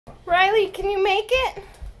Riley, can you make it?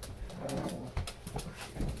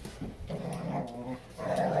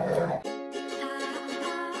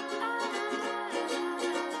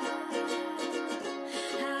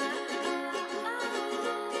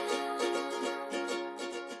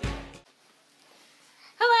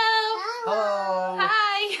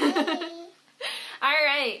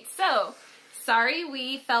 Alright, so sorry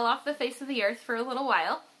we fell off the face of the earth for a little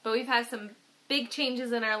while, but we've had some big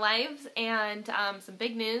changes in our lives and some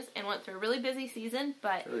big news and went through a really busy season,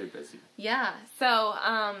 but really busy. Yeah, so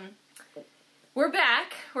we're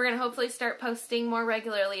back. We're going to hopefully start posting more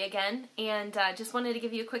regularly again, and just wanted to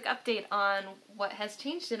give you a quick update on what has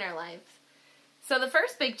changed in our lives. So the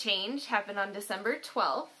first big change happened on December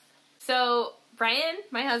 12th. So Brian,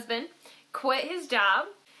 my husband, quit his job.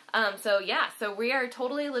 So we are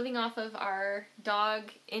totally living off of our dog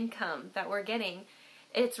income that we're getting.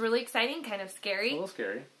 It's really exciting, kind of scary. It's a little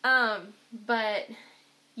scary. But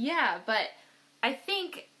I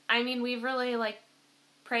think, we've really,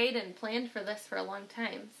 prayed and planned for this for a long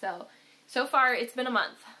time. So far, it's been a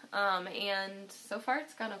month. And so far,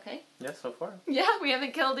 it's gone okay. Yeah, so far. Yeah, we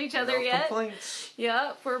haven't killed each other yet. No complaints.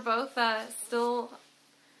 Yeah, we're both still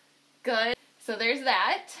good. So there's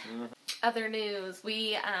that. Mm-hmm. Other news,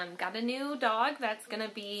 we got a new dog that's going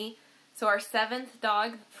to be, our 7th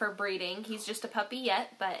dog for breeding. He's just a puppy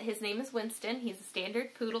yet, but his name is Winston. He's a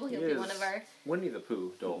standard poodle. He'll be one of our... Winnie the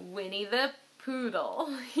Pooh. Winnie the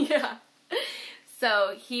Poodle. Yeah.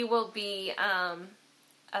 So he will be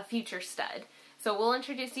a future stud. So we'll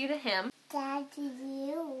introduce you to him. Dad, do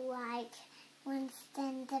you like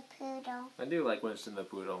Winston the Poodle? I do like Winston the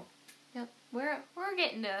Poodle. Yep, we're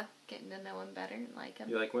getting to know him better and like him.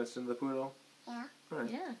 You like Winston the Poodle? Yeah. Right.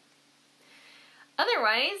 Yeah.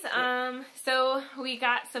 Otherwise, so we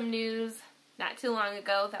got some news not too long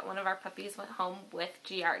ago that one of our puppies went home with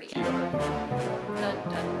Giardia. Dun,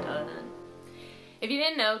 dun, dun. If you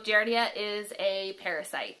didn't know, Giardia is a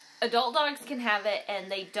parasite. Adult dogs can have it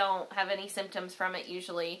and they don't have any symptoms from it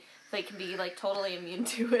usually. They can be totally immune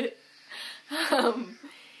to it.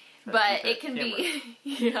 But it can be,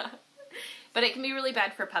 yeah. But it can be really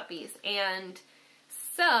bad for puppies. And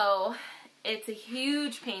so it's a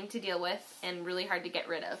huge pain to deal with and really hard to get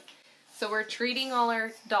rid of. So we're treating all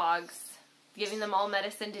our dogs, giving them all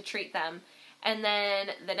medicine to treat them. And then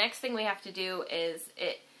the next thing we have to do is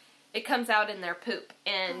it comes out in their poop.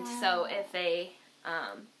 And so if they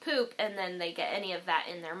poop and then they get any of that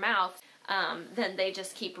in their mouth, then they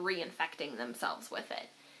just keep reinfecting themselves with it.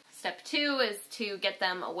 Step 2 is to get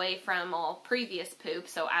them away from all previous poop,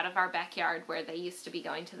 so out of our backyard where they used to be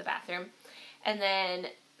going to the bathroom. And then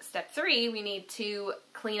step 3, we need to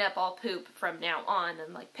clean up all poop from now on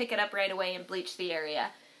and pick it up right away and bleach the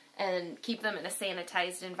area and keep them in a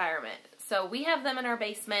sanitized environment. So we have them in our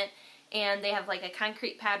basement and they have a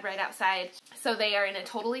concrete pad right outside. So they are in a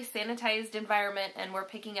totally sanitized environment and we're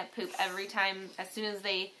picking up poop every time. As soon as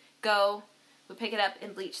they go, we pick it up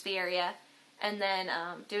and bleach the area. And then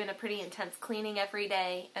doing a pretty intense cleaning every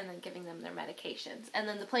day, and then giving them their medications. And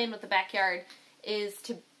then the plan with the backyard is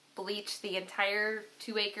to bleach the entire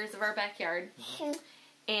 2 acres of our backyard.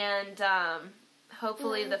 And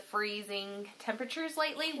hopefully the freezing temperatures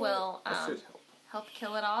lately will help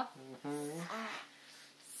kill it off.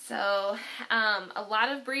 So a lot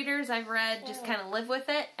of breeders I've read just kind of live with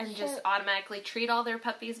it and just automatically treat all their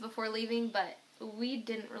puppies before leaving, but we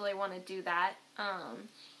didn't really want to do that.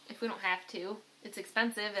 If we don't have to. It's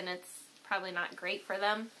expensive and it's probably not great for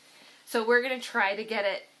them. So we're going to try to get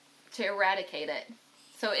it, to eradicate it.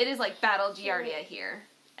 So it is Battle Giardia here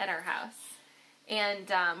at our house.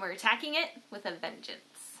 And we're attacking it with a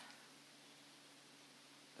vengeance.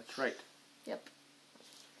 That's right. Yep.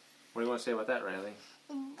 What do you want to say about that, Riley?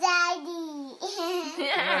 Daddy!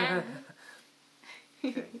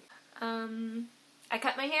 Okay. I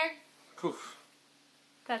cut my hair. Poof.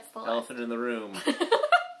 That's the last. Elephant in the room.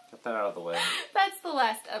 Get that out of the way. That's the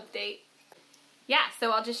last update. Yeah,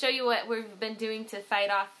 so I'll just show you what we've been doing to fight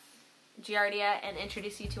off Giardia and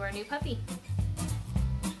introduce you to our new puppy.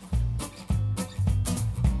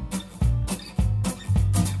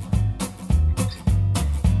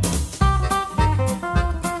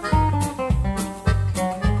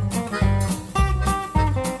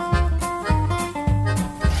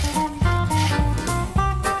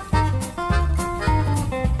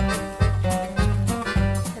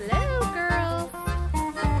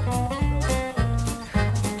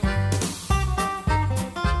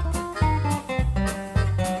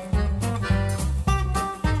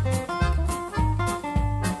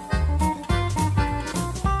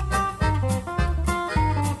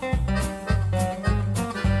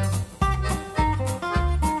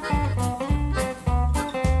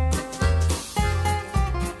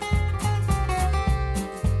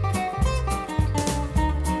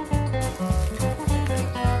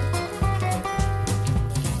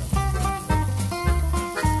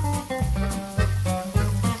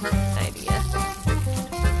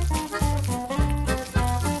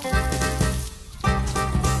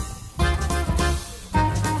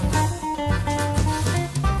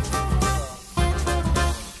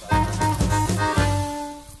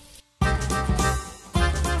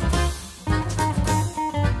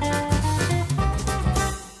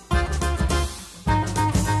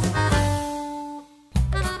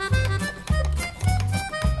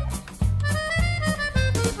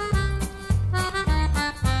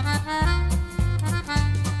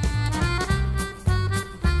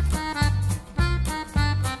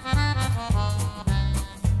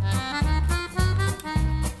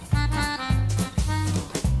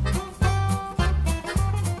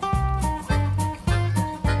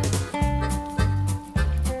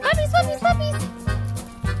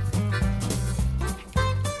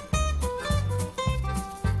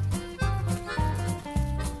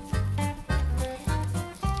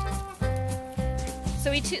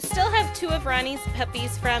 still have 2 of Ronnie's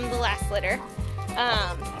puppies from the last litter.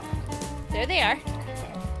 There they are.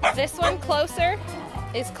 This one closer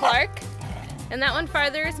is Clark, and that one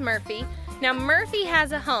farther is Murphy. Now Murphy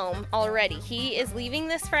has a home already. He is leaving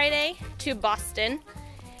this Friday to Boston.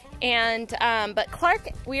 And, but Clark,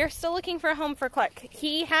 we are still looking for a home for Clark.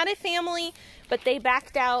 He had a family, but they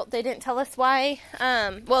backed out. They didn't tell us why.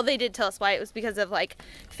 Well, they did tell us why. It was because of, like,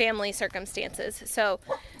 family circumstances. So,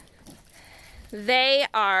 they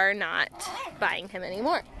are not buying him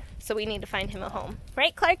anymore. So, we need to find him a home.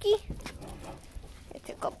 Right, Clarky? It's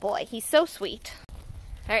a good boy. He's so sweet.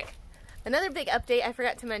 All right. Another big update I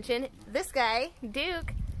forgot to mention. This guy,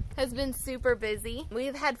 Duke, has been super busy.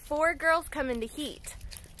 We've had 4 girls come into heat.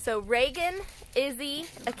 So Reagan, Izzy,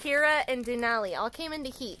 Akira, and Denali all came into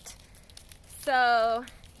heat. So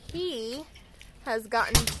he has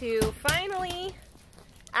gotten to finally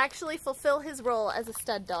actually fulfill his role as a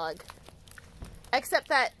stud dog. Except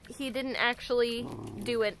that he didn't actually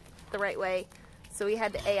do it the right way. So we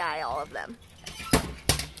had to AI all of them.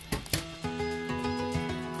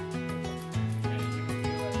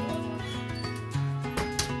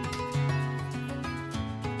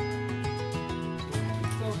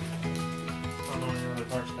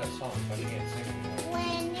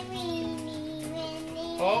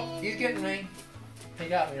 Oh, he's getting me. He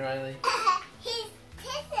got me, Riley. He's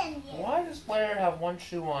kissing you. Why does Blair have one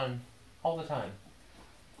shoe on all the time?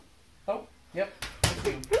 Oh, yep.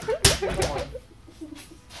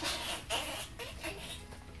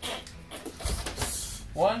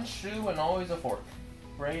 One shoe and always a fork.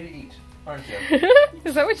 Ready to eat, aren't you?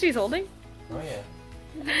 Is that what she's holding? Oh, yeah.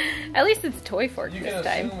 At least it's a toy fork You this can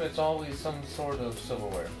time. assume it's always some sort of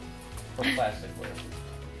silverware or plasticware.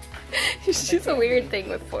 She's a weird thing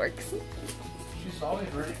with forks. She's always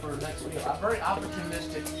ready for next week. I'm very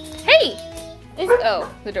opportunistic. Hey! Oh,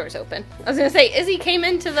 the door's open. I was gonna say, Izzy came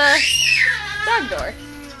into the dog door.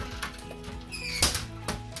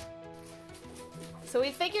 So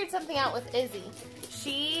we figured something out with Izzy.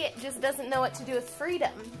 She just doesn't know what to do with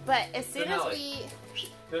freedom. But as soon as we...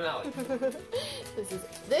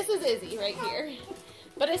 This is Izzy right here.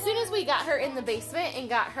 But as soon as we got her in the basement and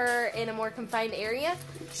got her in a more confined area,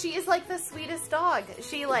 she is like the sweetest dog.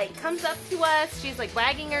 She like comes up to us, she's like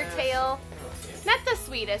wagging her tail. Not the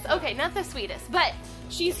sweetest, okay, not the sweetest, but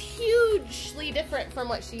she's hugely different from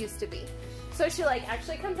what she used to be. So she like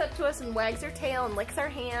actually comes up to us and wags her tail and licks our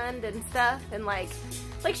hand and stuff, and like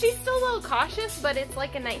she's still a little cautious, but it's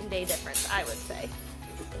like a night and day difference, I would say.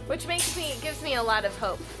 Which gives me a lot of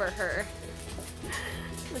hope for her.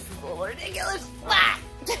 This is a little ridiculous. Ah!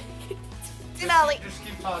 Denali. Just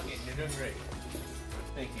keep talking. You're doing great.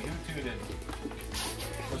 Thank you. Who tooted?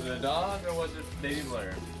 Was it a dog or was it baby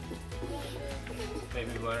Blair?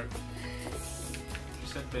 Baby Blair. She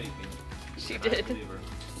said baby. She did.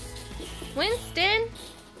 Winston.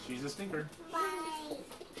 She's a stinker.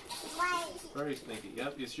 Why? Very stinky.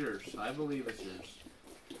 Yep, it's yours. I believe it's yours.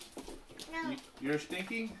 No. You're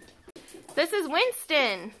stinky? This is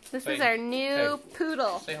Winston. This is our new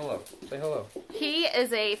poodle. Say hello. Say hello. He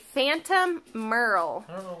is a Phantom Merle.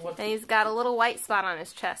 I don't know what. And he's got a little white spot on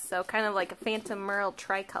his chest, so kind of like a Phantom Merle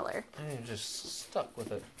tricolor. I'm just stuck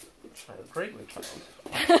with it. Greatly child.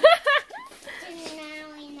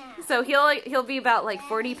 So he'll be about like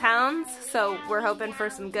 40 pounds, so we're hoping for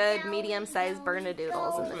some good medium-sized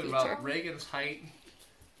Bernedoodles in the future. About Reagan's height,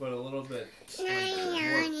 but a little bit more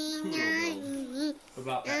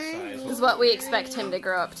about that size. This is what we expect him to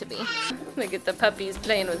grow up to be. Look at the puppies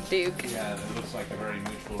playing with Duke. Yeah, it looks like a very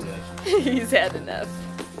mutual relationship. He's had enough.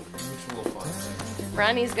 Mutual fun.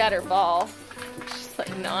 Ronnie's got her ball. She's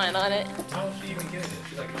like gnawing on it. How is she even getting it?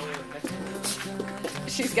 She's like gnawing it next to it.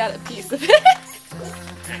 She's got a piece of it.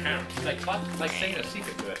 She's like saying a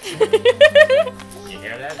secret to it. You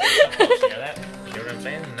hear that? You hear that? You hear what I'm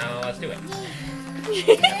saying? No, let's do it.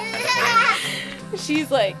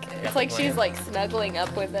 She's like, it's like she's like snuggling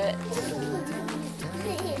up with it.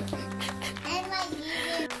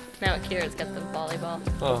 Now Akira's got the volleyball.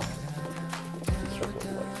 Oh.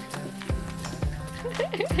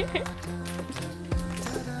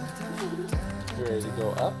 You ready to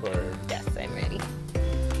go up or? Yes, I'm ready.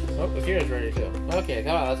 Oh, Akira's ready too. Okay,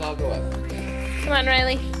 come on, let's all go up. Come on,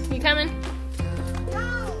 Riley. You coming?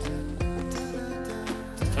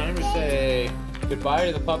 Time to say goodbye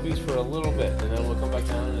to the puppies for a little bit, and then we'll come back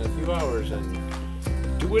down in a few hours and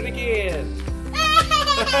do it again.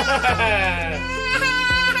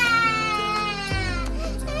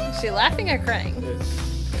 Is she laughing or crying?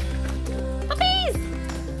 Puppies!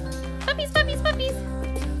 Puppies, puppies, puppies!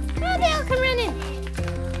 Oh, they all come running.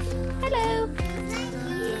 Hello.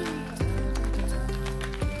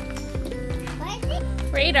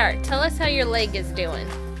 Aire, tell us how your leg is doing.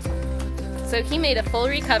 So he made a full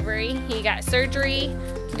recovery. He got surgery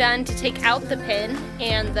done to take out the pin,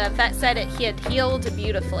 and the vet said he had healed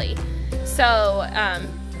beautifully. So,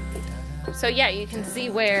 so yeah, you can see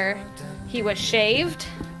where he was shaved,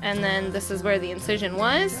 and then this is where the incision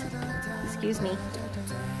was. Excuse me.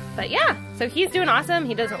 But yeah, so he's doing awesome.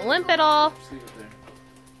 He doesn't limp at all.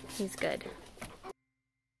 He's good.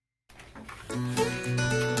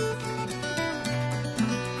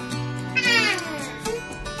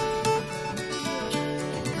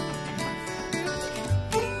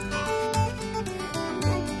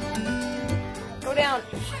 Go down.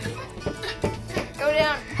 Go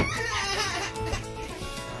down.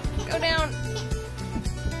 Go down.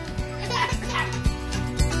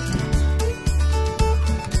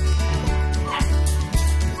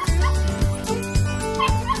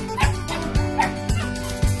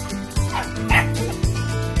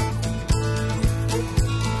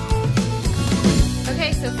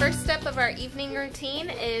 Okay, so first step of our evening routine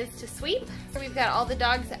is to sweep. We've got all the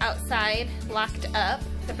dogs outside locked up,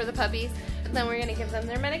 except for the puppies. Then we're gonna give them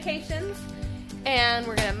their medications, and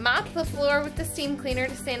we're gonna mop the floor with the steam cleaner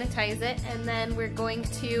to sanitize it, and then we're going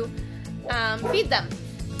to feed them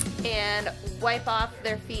and wipe off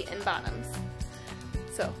their feet and bottoms.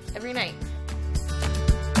 So every night.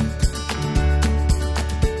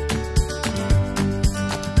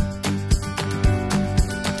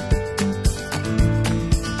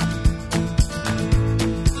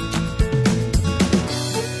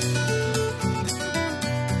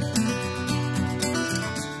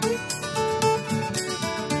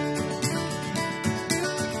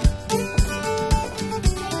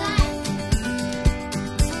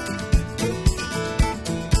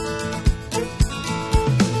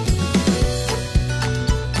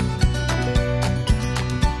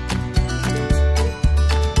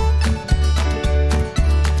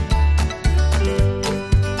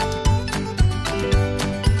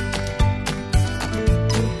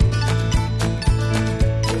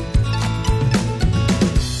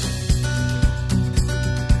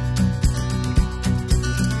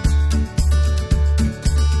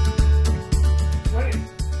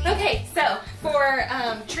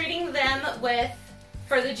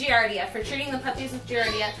 For the Giardia, for treating the puppies with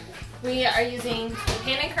Giardia, we are using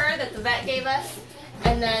Panacur that the vet gave us,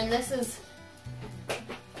 and then this is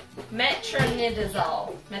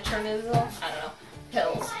metronidazole. Metronidazole? I don't know.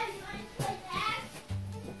 Pills.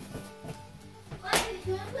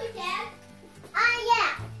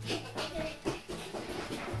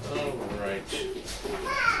 Alright.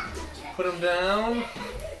 Put him down.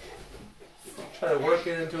 Try to work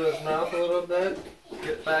it into his mouth a little bit.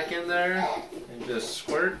 Get back in there and just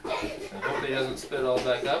squirt, and hope he doesn't spit all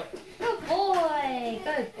back up. Good boy,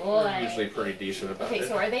 good boy. We're usually pretty decent about it. Okay,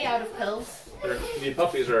 so are they out of pills? The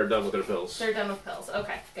puppies are done with their pills. They're done with pills.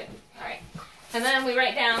 Okay, good. All right. And then we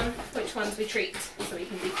write down which ones we treat so we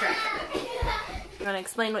can keep track of it. You want to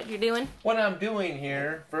explain what you're doing? What I'm doing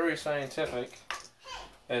here, very scientific,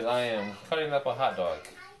 is I am cutting up a hot dog.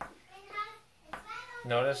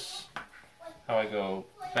 Notice how I go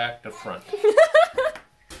back to front.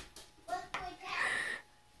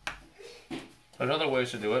 There's other ways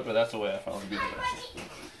to do it, but that's the way I found to be the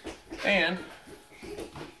best. And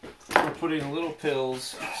we're putting little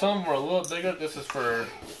pills. Some are a little bigger. This is for,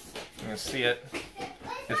 you can see it.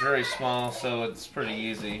 It's very small, so it's pretty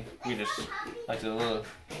easy. We just like a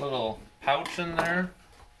little pouch in there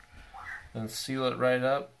and seal it right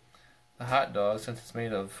up. The hot dog, since it's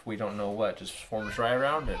made of we don't know what, just forms right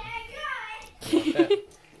around it. Like that.